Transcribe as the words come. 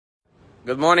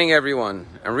Good morning, everyone.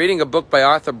 I'm reading a book by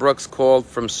Arthur Brooks called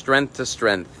From Strength to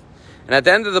Strength. And at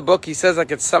the end of the book, he says I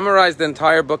could summarize the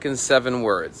entire book in 7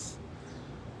 words.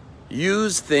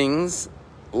 Use things,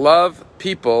 love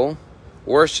people,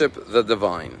 worship the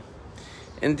divine.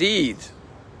 Indeed,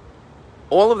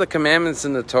 all of the commandments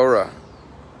in the Torah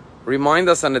remind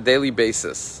us on a daily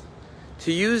basis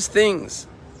to use things.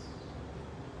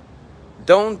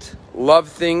 Don't love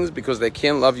things because they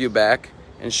can't love you back.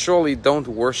 And surely don't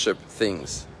worship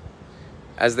things.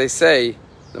 As they say,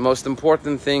 the most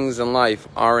important things in life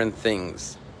aren't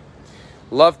things.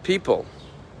 Love people.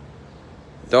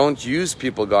 Don't use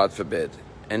people, God forbid.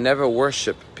 And never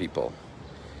worship people.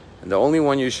 And the only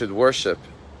one you should worship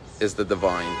is the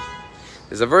divine.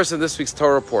 There's a verse in this week's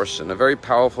Torah portion, a very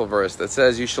powerful verse that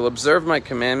says, you shall observe my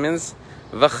commandments,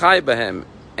 v'chai b'hem,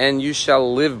 and you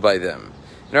shall live by them.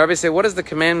 And Rabbi say, what is the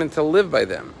commandment to live by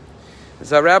them?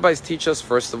 So our rabbis teach us,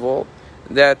 first of all,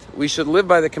 that we should live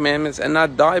by the commandments and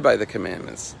not die by the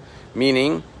commandments.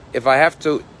 Meaning, if I have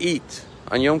to eat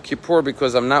on Yom Kippur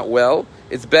because I'm not well,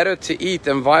 it's better to eat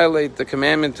and violate the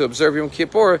commandment to observe Yom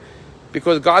Kippur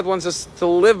because God wants us to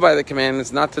live by the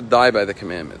commandments, not to die by the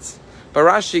commandments. But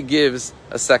Rashi gives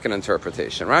a second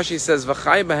interpretation. Rashi says,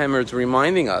 V'chai b'hem, it's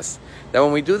reminding us that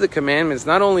when we do the commandments,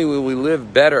 not only will we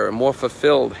live better, more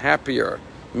fulfilled, happier,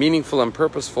 meaningful and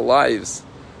purposeful lives,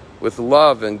 with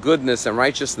love and goodness and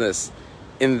righteousness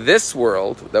in this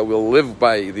world, that will live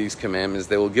by these commandments,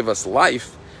 they will give us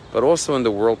life, but also in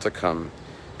the world to come.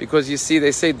 Because you see,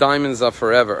 they say diamonds are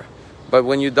forever, but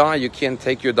when you die, you can't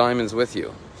take your diamonds with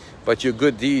you. But your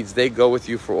good deeds, they go with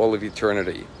you for all of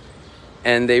eternity.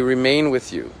 And they remain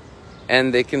with you.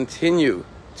 And they continue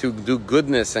to do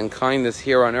goodness and kindness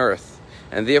here on earth.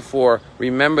 And therefore,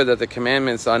 remember that the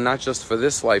commandments are not just for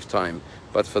this lifetime,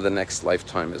 but for the next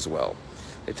lifetime as well.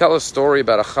 They tell a story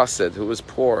about a chassid who was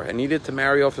poor and needed to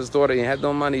marry off his daughter. He had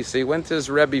no money, so he went to his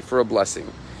Rabbi for a blessing.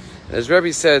 And his Rabbi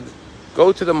said,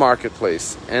 go to the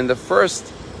marketplace, and the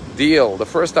first deal, the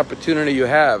first opportunity you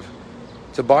have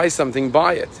to buy something,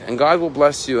 buy it. And God will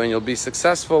bless you, and you'll be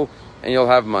successful, and you'll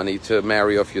have money to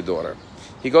marry off your daughter.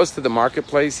 He goes to the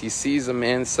marketplace. He sees a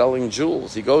man selling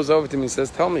jewels. He goes over to him and says,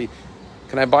 tell me,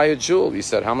 can I buy a jewel? He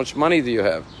said, how much money do you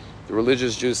have? The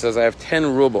religious Jew says, I have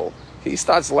 10 ruble. He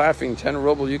starts laughing, 10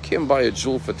 ruble, you can't buy a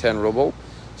jewel for 10 ruble.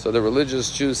 So the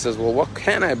religious Jew says, well, what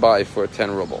can I buy for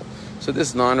 10 ruble? So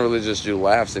this non-religious Jew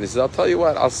laughs and he says, I'll tell you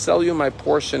what, I'll sell you my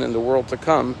portion in the world to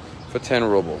come for 10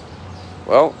 ruble.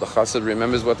 Well, the chassid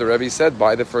remembers what the Rebbe said,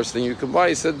 buy the first thing you can buy.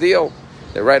 He said, deal.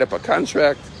 They write up a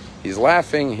contract, he's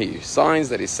laughing, he signs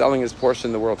that he's selling his portion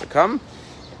in the world to come,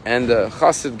 and the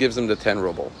chassid gives him the 10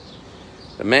 ruble.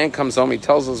 The man comes home, he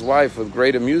tells his wife with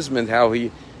great amusement how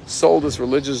he sold this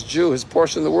religious Jew his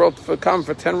portion in the world to come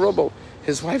for 10 ruble.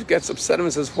 His wife gets upset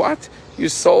and says, what? You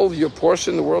sold your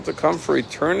portion in the world to come for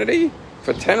eternity?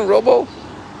 For 10 ruble?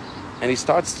 And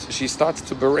she starts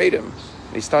to berate him.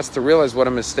 And he starts to realize what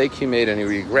a mistake he made and he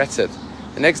regrets it.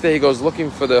 The next day he goes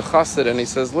looking for the chassid and he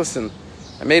says, listen,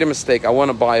 I made a mistake. I want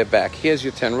to buy it back. Here's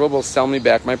your 10 rubles. Sell me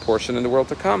back my portion in the world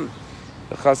to come.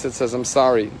 The chassid says, I'm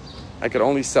sorry. I could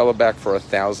only sell it back for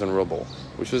 1,000 ruble,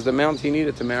 which was the amount he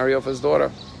needed to marry off his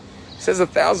daughter. He says,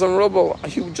 1,000 ruble,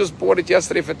 you just bought it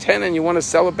yesterday for 10 and you want to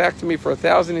sell it back to me for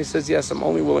 1,000? He says, yes, I'm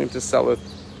only willing to sell it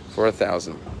for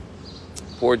 1,000.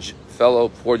 Poor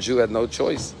Jew had no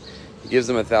choice. He gives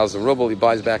him 1,000 ruble, he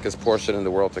buys back his portion in the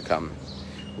world to come.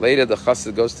 Later, the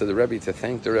chassid goes to the Rebbe to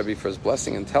thank the Rebbe for his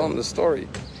blessing and tell him the story.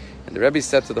 And the Rebbe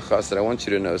said to the chassid, I want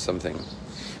you to know something.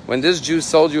 When this Jew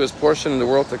sold you his portion in the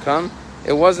world to come,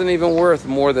 it wasn't even worth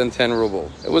more than 10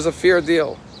 ruble. It was a fair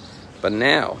deal. But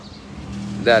now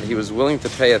that he was willing to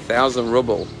pay 1,000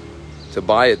 ruble to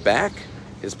buy it back,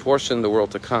 his portion in the world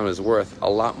to come is worth a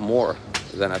lot more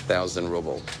than 1,000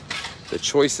 ruble. The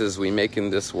choices we make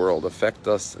in this world affect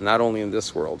us not only in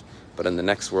this world, but in the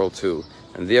next world too.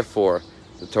 And therefore,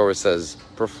 the Torah says,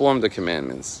 perform the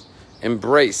commandments.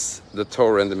 Embrace the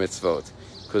Torah and the mitzvot,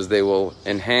 because they will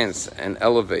enhance and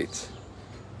elevate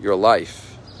your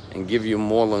life and give you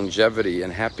more longevity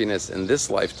and happiness in this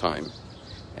lifetime,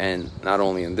 and not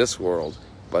only in this world,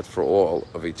 but for all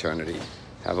of eternity.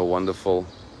 Have a wonderful,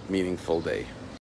 meaningful day.